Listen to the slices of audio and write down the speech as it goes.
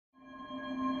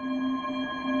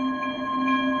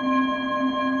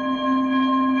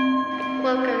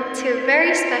to a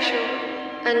very special,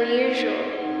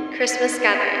 unusual Christmas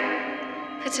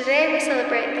gathering. For today we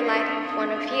celebrate the life of one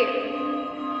of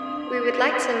you. We would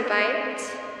like to invite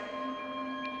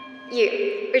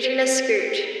you, Regina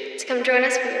Scrooge, to come join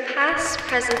us for your past,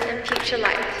 present and future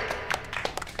life.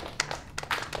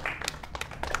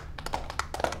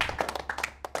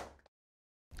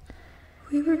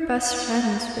 We were best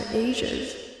friends for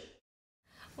ages.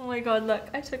 Oh my god, look,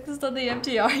 I took this on the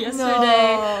MTR yesterday.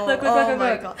 No. Look. Oh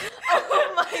my god.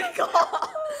 Oh my god.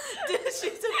 Dude,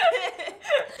 she's a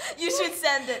bitch. You should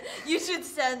send it. You should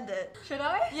send it. Should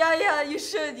I? Yeah, you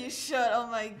should. Oh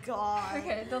my god.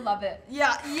 Okay, they'll love it.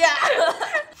 Yeah.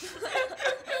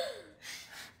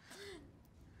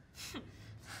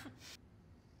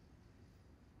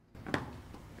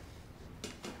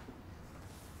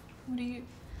 What do you...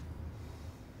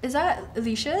 Is that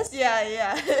Alicia's?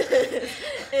 Yeah.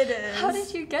 It is. How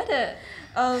did you get it?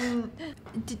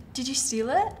 Did you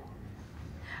steal it?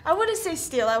 I wouldn't say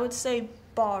steal, I would say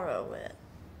borrow it.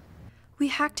 We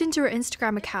hacked into her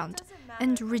Instagram account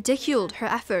and ridiculed her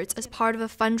efforts as part of a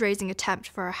fundraising attempt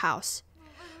for our house.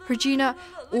 Regina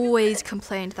always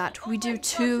complained that we do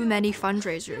too many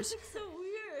fundraisers.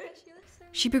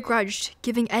 She begrudged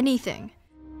giving anything,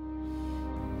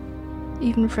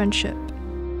 even friendship.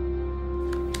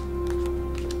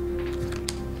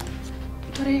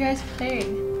 What are you guys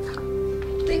playing?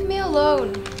 Leave me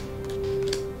alone.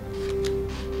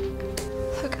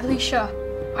 Look, Alicia,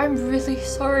 I'm really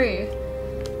sorry.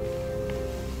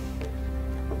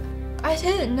 I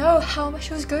didn't know how much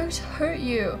it was going to hurt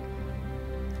you.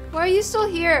 Why are you still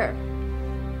here?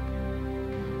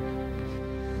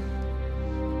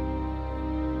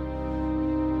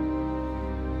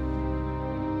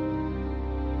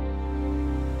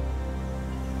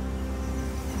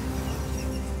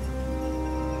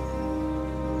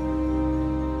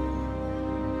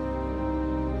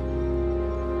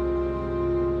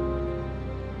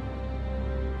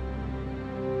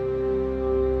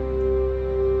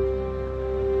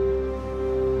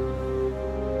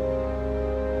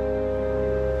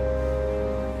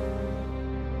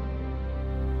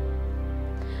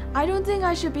 I don't think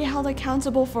I should be held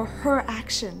accountable for her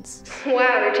actions.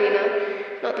 Wow, Regina,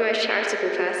 not the most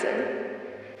charitable person.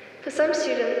 For some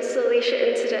students, the Alicia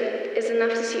incident is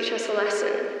enough to teach us a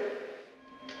lesson.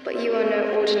 But you are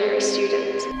no ordinary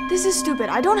student. This is stupid.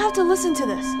 I don't have to listen to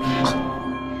this.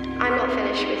 I'm not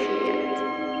finished with you yet.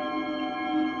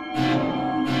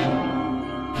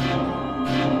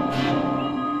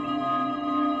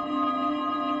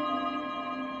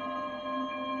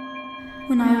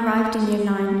 When I arrived in year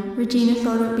 9, Regina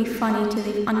thought it would be funny to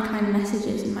leave unkind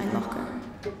messages in my locker.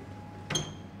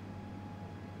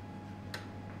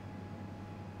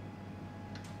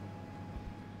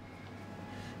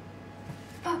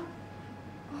 Oh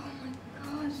my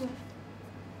god.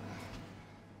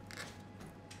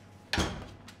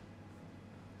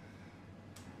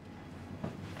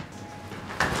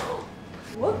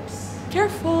 Whoops.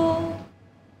 Careful.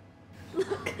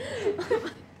 Look.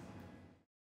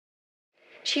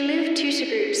 She moved tutor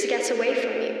groups to get away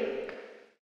from you.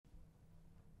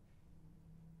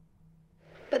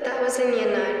 But that was in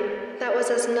year 9. That was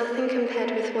as nothing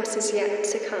compared with what is yet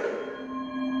to come.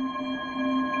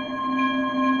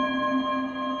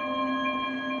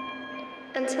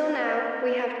 Until now,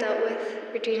 we have dealt with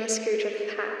Regina Scrooge of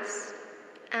the past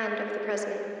and of the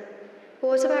present. But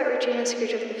what about Regina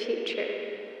Scrooge of the future?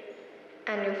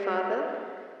 And your father?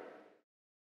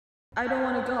 I don't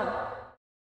want to go.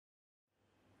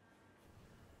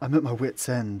 I'm at my wit's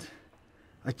end.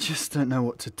 I just don't know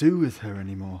what to do with her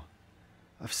anymore.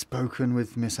 I've spoken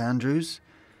with Miss Andrews.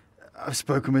 I've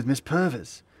spoken with Miss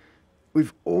Purvis.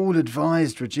 We've all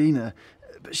advised Regina,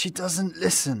 but she doesn't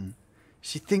listen.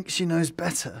 She thinks she knows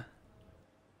better.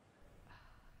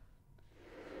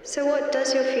 So what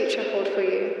does your future hold for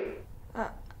you?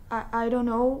 I don't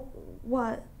know.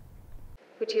 What?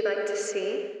 Would you like to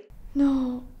see?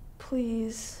 No,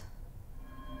 please.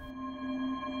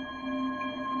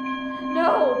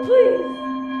 No, please.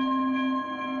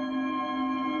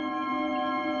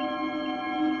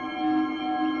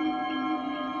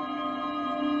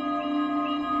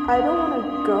 I don't want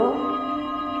to go.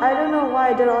 I don't know why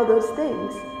I did all those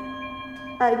things.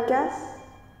 I guess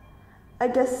I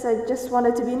just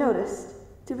wanted to be noticed,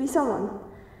 to be someone.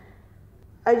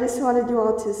 I just wanted you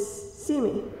all to see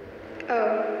me.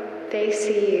 Oh, they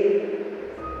see you.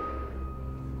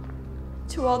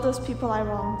 To all those people I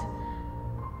wronged,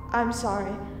 I'm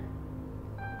sorry.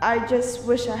 I just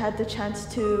wish I had the chance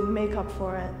to make up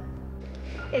for it.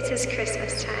 It is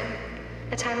Christmas time,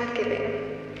 a time of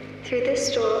giving. Through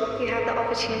this door, you have the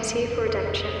opportunity for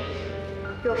redemption.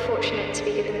 You're fortunate to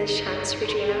be given this chance,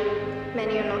 Regina.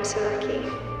 Many are not so lucky.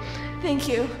 Thank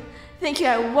you. Thank you,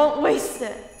 I won't waste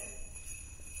it.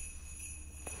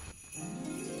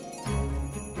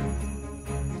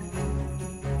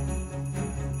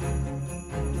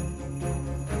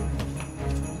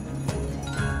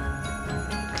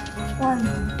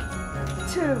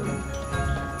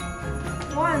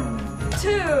 One,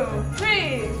 two,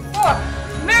 3,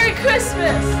 4. Merry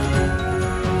Christmas!